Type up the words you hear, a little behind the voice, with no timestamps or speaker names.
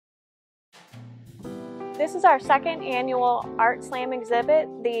This is our second annual Art Slam exhibit.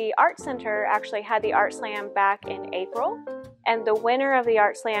 The Art Center actually had the Art Slam back in April, and the winner of the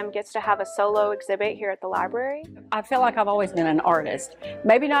Art Slam gets to have a solo exhibit here at the library. I feel like I've always been an artist.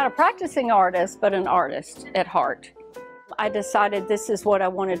 Maybe not a practicing artist, but an artist at heart. I decided this is what I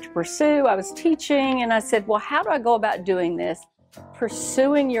wanted to pursue. I was teaching and I said, well, how do I go about doing this?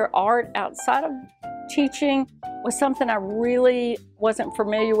 Pursuing your art outside of teaching was something I really wasn't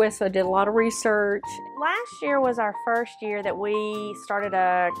familiar with, so I did a lot of research. Last year was our first year that we started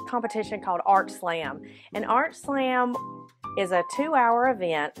a competition called Art Slam. And Art Slam is a 2-hour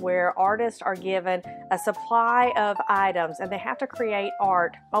event where artists are given a supply of items and they have to create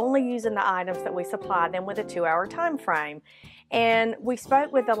art only using the items that we supply them with a 2-hour time frame. And we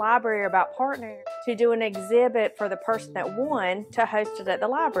spoke with the library about partnering to do an exhibit for the person that won to host it at the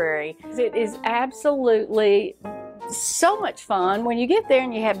library. It is absolutely so much fun when you get there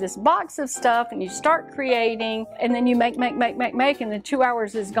and you have this box of stuff and you start creating and then you make and then 2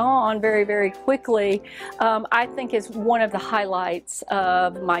 hours is gone very, very quickly. I think is one of the highlights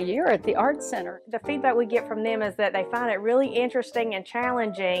of my year at the Art Center. The feedback we get from them is that they find it really interesting and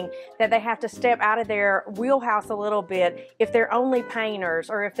challenging that they have to step out of their wheelhouse a little bit. If they're only painters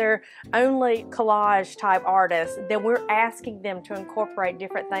or if they're only collage type artists, then we're asking them to incorporate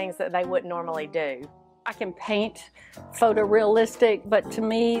different things that they wouldn't normally do. I can paint photorealistic, but to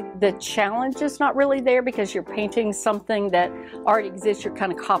me the challenge is not really there because you're painting something that already exists, you're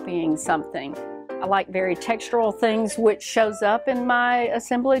kind of copying something. I like very textural things, which shows up in my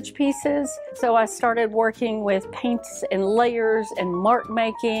assemblage pieces. So I started working with paints and layers and mark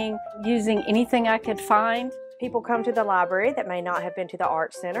making, using anything I could find. People come to the library that may not have been to the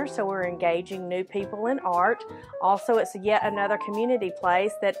Art Center, so we're engaging new people in art. Also, it's yet another community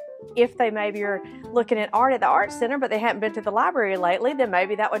place that if they maybe are looking at art at the Art Center but they haven't been to the library lately, then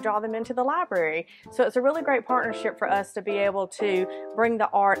maybe that would draw them into the library. So it's a really great partnership for us to be able to bring the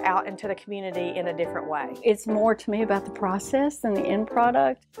art out into the community in a different way. It's more to me about the process than the end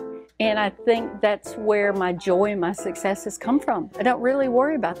product. And I think that's where my joy and my success has come from. I don't really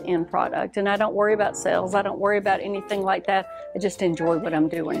worry about the end product and I don't worry about sales. I don't worry about anything like that. I just enjoy what I'm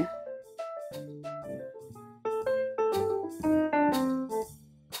doing.